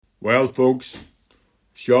Well, folks,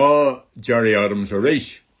 Shaw Jerry Adams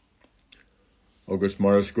Arish. August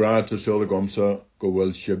Morris Gra to Sula Gomsa go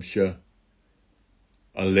Will Shibsha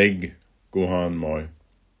a leg go han moi.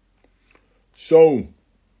 So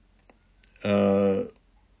Sinn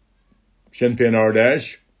Féin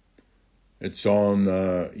Ardash, it's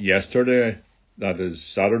on yesterday, that is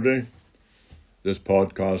Saturday. This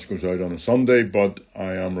podcast goes out on a Sunday, but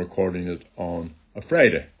I am recording it on a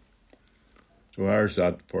Friday. So there's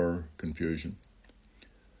that for confusion.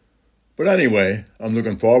 But anyway, I'm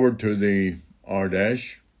looking forward to the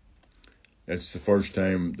Ardash. It's the first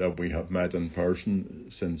time that we have met in person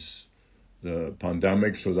since the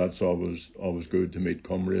pandemic, so that's always good to meet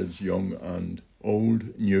comrades, young and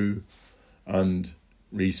old, new and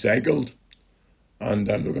recycled. And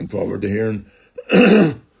I'm looking forward to hearing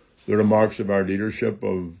the remarks of our leadership,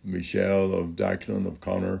 of Michelle, of Declan, of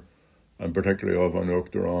Connor, and particularly of An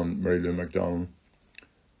Uachtar on Mary Lou McDonald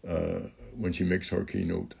when she makes her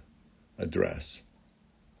keynote address.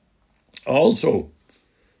 Also,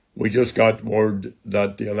 we just got word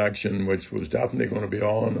that the election, which was definitely going to be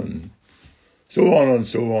on, and so on and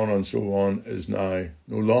so on and so on, is now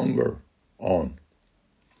no longer on.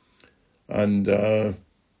 And that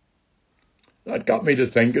got me to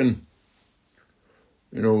thinking,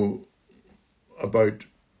 about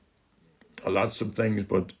lots of things,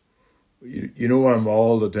 but I'm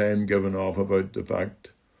all the time giving off about the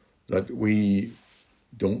fact that we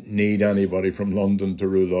don't need anybody from London to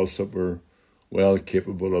rule us, that we're well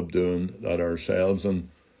capable of doing that ourselves. And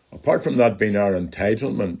apart from that being our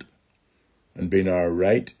entitlement and being our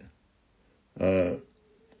right,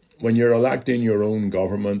 when you're electing your own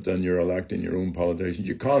government and you're electing your own politicians,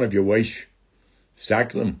 you can, if you wish,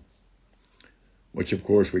 sack them, which of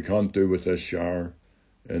course we can't do with this shower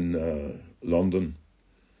in London.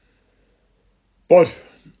 But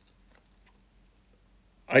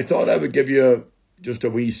I thought I would give you just a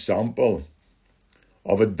wee sample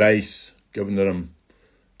of advice, given that I'm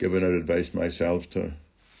giving out advice myself to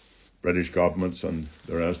British governments and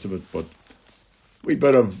the rest of it. But a wee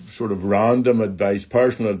bit of sort of random advice,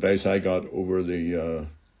 personal advice I got over the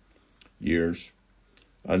years.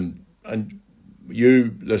 And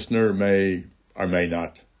you, listener, may or may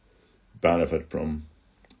not benefit from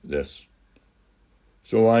this.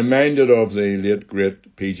 So I'm minded of the late,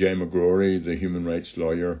 great P.J. McGrory, the human rights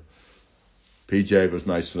lawyer. P.J. was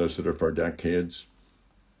my solicitor for decades.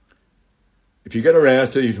 If you get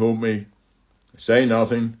arrested, he told me, say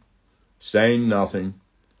nothing, sign nothing,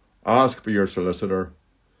 ask for your solicitor,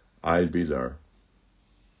 I'll be there.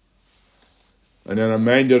 And then I'm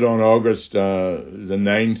minded on August the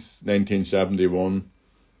 9th, 1971,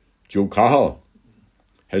 Joe Cahill,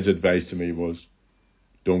 his advice to me was,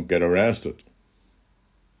 don't get arrested.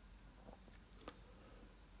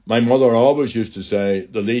 My mother always used to say,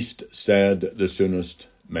 the least said, the soonest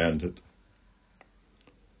mended.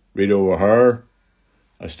 Rita O'Hare,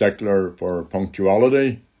 a stickler for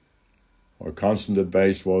punctuality, her constant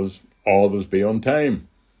advice was, always be on time.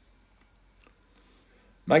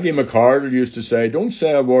 Maggie McArdle used to say, don't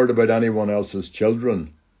say a word about anyone else's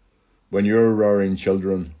children when you're rearing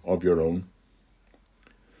children of your own.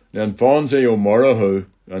 Then Fonzie O'Marahu,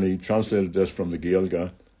 and he translated this from the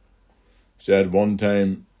Gaeilge, said one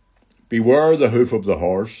time, beware the hoof of the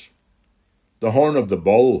horse, the horn of the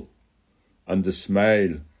bull, and the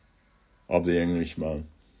smile of the Englishman.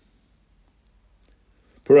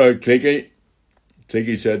 Poor old Cleaky.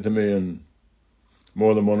 Cleaky said to me on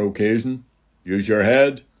more than one occasion, use your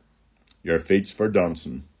head, your feet's for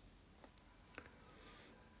dancing.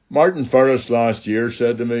 Martin Ferris last year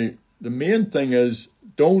said to me, the main thing is,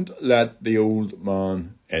 don't let the old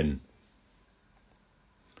man in.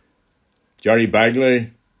 Jerry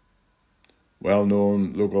Bagley,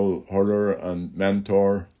 well-known local hurler and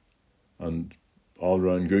mentor and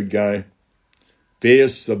all-round good guy,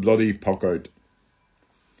 face the bloody puck out.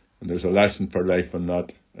 And there's a lesson for life in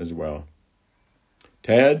that as well.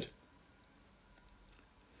 Ted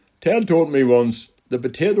told me once, the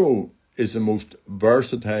potato is the most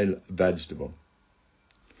versatile vegetable.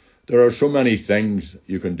 There are so many things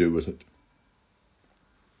you can do with it.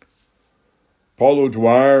 Paul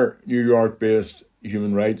O'Dwyer, New York-based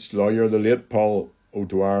human rights lawyer, the late Paul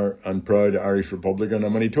O'Dwyer, and proud Irish Republican.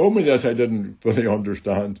 And when he told me this, I didn't fully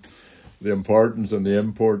understand the importance and the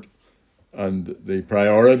import and the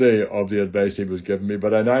priority of the advice he was giving me,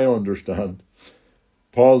 but I now understand.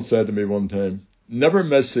 Paul said to me one time, never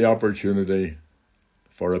miss the opportunity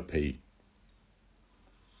for a pea.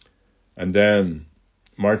 And then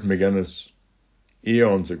Martin McGuinness,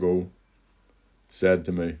 eons ago, said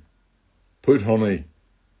to me, put honey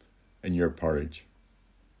in your porridge.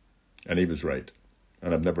 And he was right.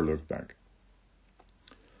 and I've never looked back.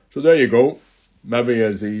 So there you go. Maybe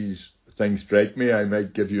as these things strike me, I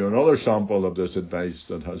might give you another sample of this advice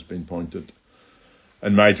that has been pointed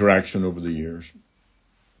in my direction over the years.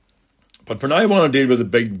 But for now, I want to deal with the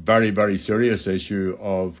big, very, very serious issue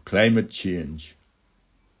of climate change.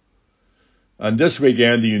 And this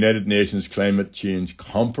weekend, the United Nations Climate Change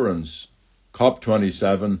Conference,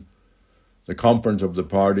 COP27, the conference of the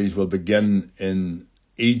parties, will begin in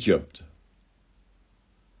Egypt.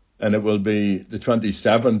 And it will be the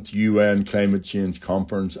 27th UN Climate Change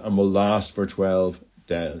Conference and will last for 12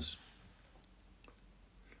 days.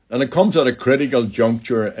 And it comes at a critical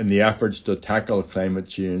juncture in the efforts to tackle climate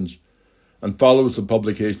change and follows the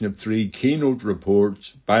publication of 3 keynote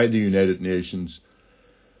reports by the United Nations,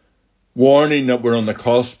 warning that we're on the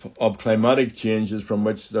cusp of climatic changes from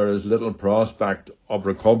which there is little prospect of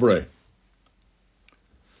recovery.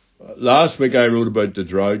 Last week I wrote about the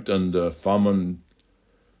drought and the famine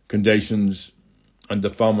conditions and the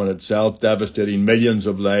famine itself devastating millions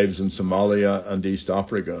of lives in Somalia and East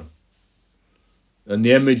Africa. And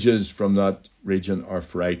the images from that region are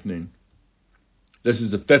frightening. This is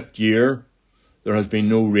the 5th year there has been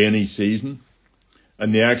no rainy season,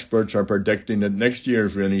 and the experts are predicting that next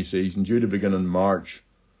year's rainy season, due to begin in March,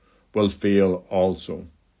 will fail also.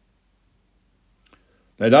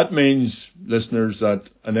 Now that means, listeners, that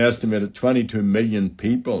an estimated 22 million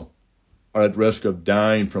people are at risk of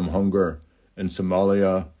dying from hunger in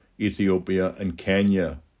Somalia, Ethiopia and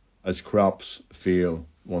Kenya as crops fail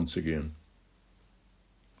once again.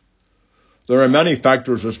 There are many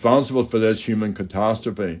factors responsible for this human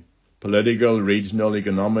catastrophe: political, regional,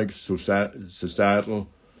 economic, societal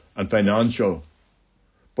and financial.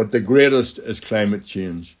 But the greatest is climate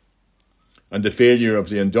change and the failure of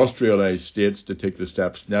the industrialised states to take the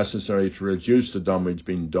steps necessary to reduce the damage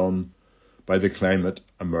being done by the climate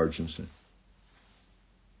emergency.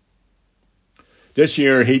 This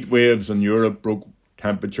year, heat waves in Europe broke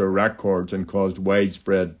temperature records and caused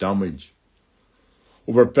widespread damage.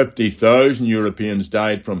 Over 50,000 Europeans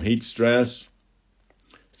died from heat stress.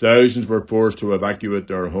 Thousands were forced to evacuate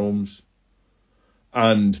their homes,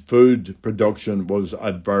 and food production was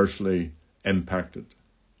adversely impacted.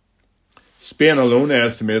 Spain alone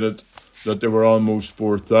estimated that there were almost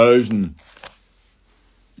 4,000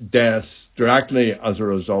 deaths directly as a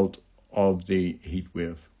result of the heat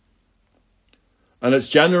wave. And it's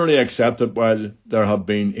generally accepted, while there have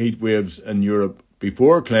been heat waves in Europe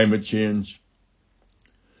before climate change,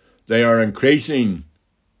 they are increasing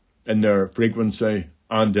in their frequency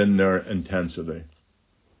and in their intensity.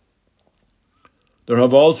 There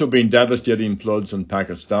have also been devastating floods in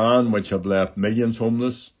Pakistan, which have left millions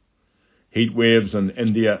homeless, heat waves in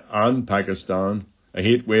India and Pakistan, a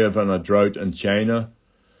heat wave and a drought in China,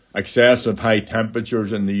 excessive high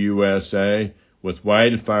temperatures in the USA, with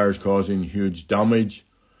wildfires causing huge damage,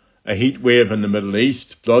 a heat wave in the Middle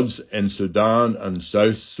East, floods in Sudan and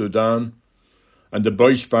South Sudan, and the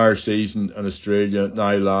bushfire season in Australia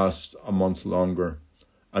now lasts a month longer.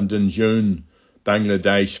 And in June,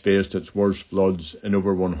 Bangladesh faced its worst floods in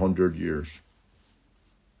over 100 years.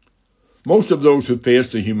 Most of those who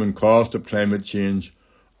face the human cost of climate change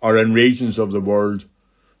are in regions of the world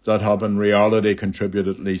that have in reality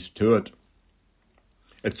contributed least to it.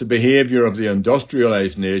 It's the behaviour of the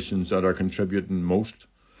industrialised nations that are contributing most,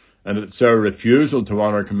 and it's their refusal to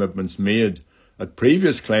honour commitments made at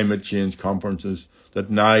previous climate change conferences that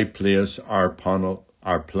now place our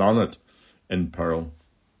planet in peril.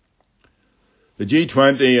 The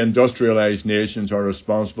G20 industrialised nations are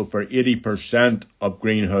responsible for 80% of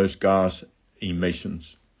greenhouse gas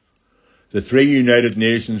emissions. The 3 United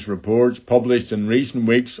Nations reports published in recent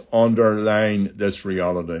weeks underline this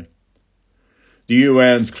reality. The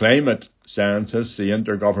UN's climate scientists, the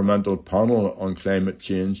Intergovernmental Panel on Climate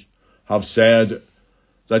Change, have said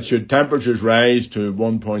that should temperatures rise to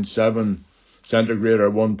 1.7 centigrade or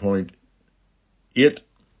 1.8,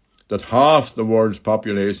 that half the world's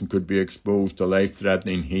population could be exposed to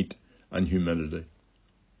life-threatening heat and humidity.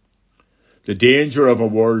 The danger of a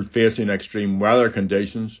world facing extreme weather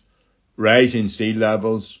conditions, rising sea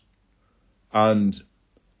levels, and,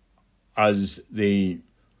 as the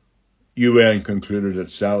UN concluded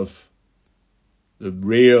itself, the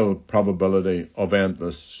real probability of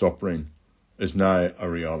endless suffering is now a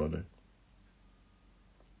reality.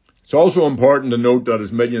 It's also important to note that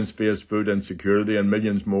as millions face food insecurity and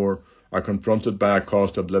millions more are confronted by a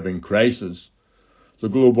cost of living crisis, the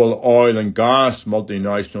global oil and gas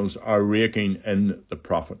multinationals are raking in the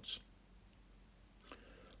profits.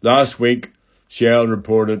 Last week, Shell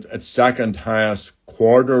reported its second highest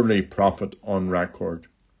quarterly profit on record.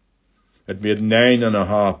 It made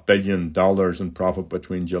 $9.5 billion in profit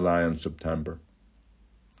between July and September.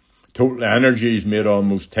 Total Energies made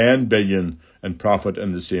almost $10 billion in profit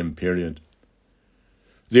in the same period.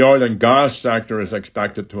 The oil and gas sector is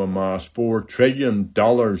expected to amass $4 trillion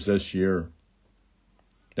this year.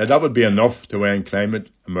 Now that would be enough to end climate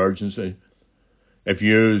emergency if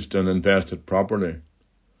used and invested properly.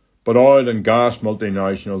 But oil and gas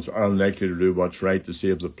multinationals are unlikely to do what's right to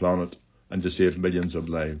save the planet and to save millions of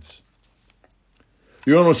lives.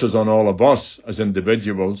 The onus is on all of us as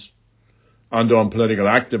individuals and on political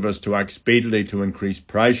activists to act speedily to increase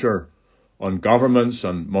pressure on governments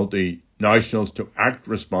and multinationals to act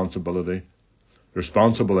responsibly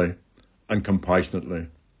and compassionately.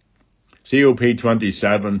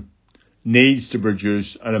 COP27 needs to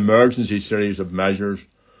produce an emergency series of measures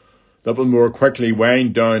that will more quickly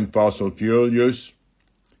wind down fossil fuel use,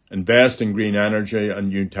 invest in green energy and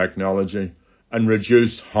new technology, and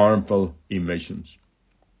reduce harmful emissions.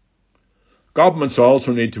 Governments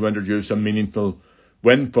also need to introduce a meaningful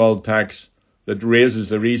windfall tax that raises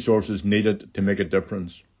the resources needed to make a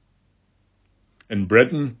difference. In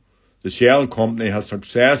Britain, the Shell company has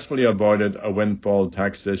successfully avoided a windfall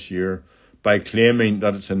tax this year by claiming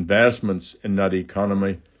that its investments in that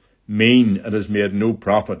economy mean it has made no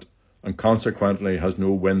profit and consequently has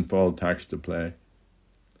no windfall tax to pay.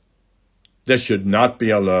 This should not be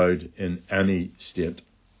allowed in any state.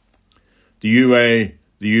 The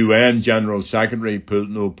UN General Secretary pulled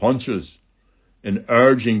no punches in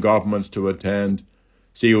urging governments to attend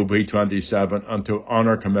COP27 and to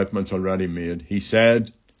honour commitments already made. He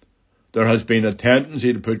said, "There has been a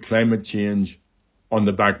tendency to put climate change on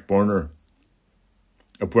the back burner.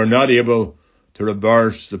 If we're not able to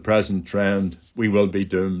reverse the present trend, we will be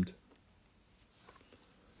doomed."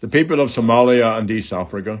 The people of Somalia and East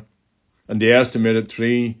Africa, and the estimated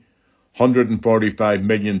 345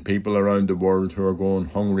 million people around the world who are going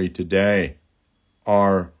hungry today,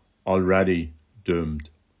 are already doomed,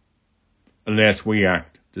 unless we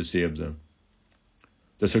act to save them.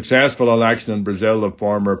 The successful election in Brazil of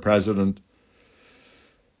former President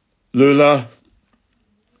Lula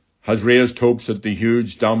has raised hopes that the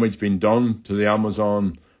huge damage being done to the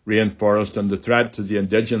Amazon rainforest and the threat to the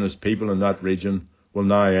indigenous people in that region will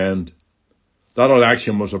now end. That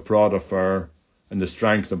election was a fraud affair, and the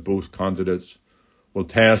strength of both candidates will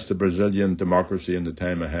test the Brazilian democracy in the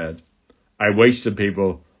time ahead. I wish the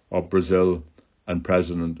people of Brazil and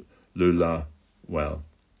President Lula well.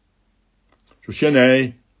 So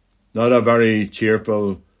Sinead, not a very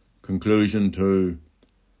cheerful conclusion to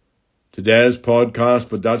today's podcast,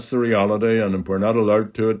 but that's the reality, and if we're not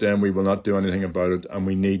alert to it, then we will not do anything about it, and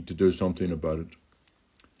we need to do something about it.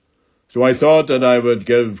 So I thought that I would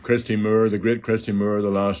give Christy Moore, the great Christy Moore, the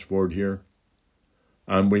last word here,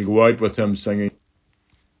 and we'll go out with him singing.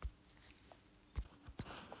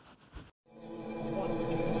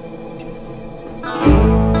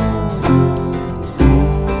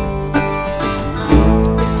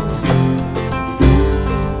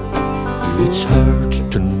 It's hard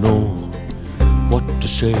to know what to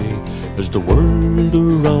say as the world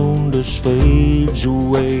around us fades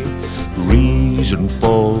away. Reason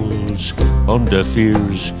falls on deaf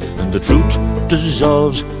ears, and the truth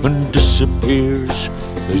dissolves and disappears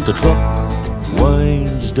as the clock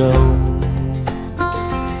winds down.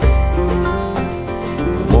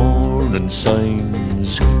 Warning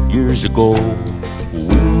signs years ago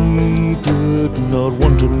we did not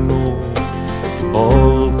want to know.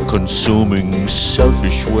 All-consuming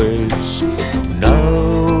selfish ways.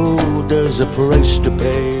 Now there's a price to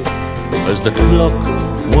pay as the clock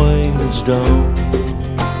winds down.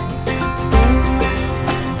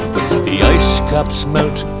 The ice caps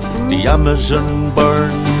melt, the Amazon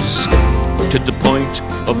burns to the point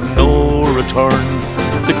of no return.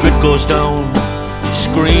 The grid goes down,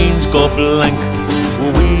 screens go blank.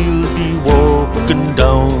 We'll be walking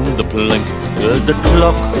down the plank as the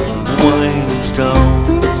clock winds down.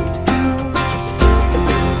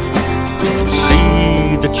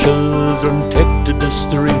 See the children take to the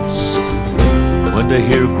streets when they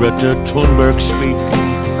hear Greta Thunberg speak.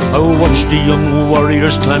 I watch the young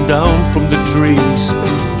warriors climb down from the trees,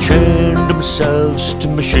 chain themselves to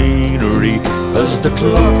machinery as the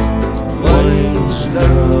clock winds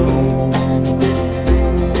down.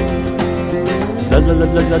 La la la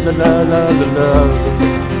la la la la la la.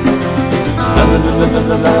 La la la la la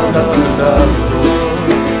la la la la.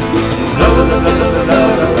 La la la la la la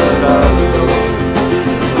la la.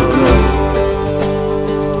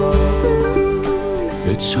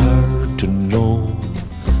 It's hard to know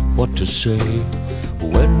what to say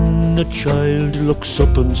when a child looks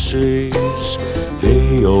up and says,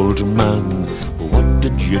 "Hey old man, what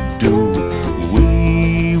did you do?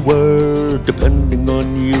 We were depending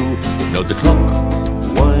on you. Now the clock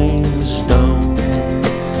winds down.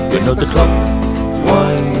 Now the clock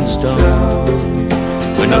winds down.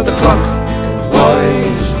 Now the clock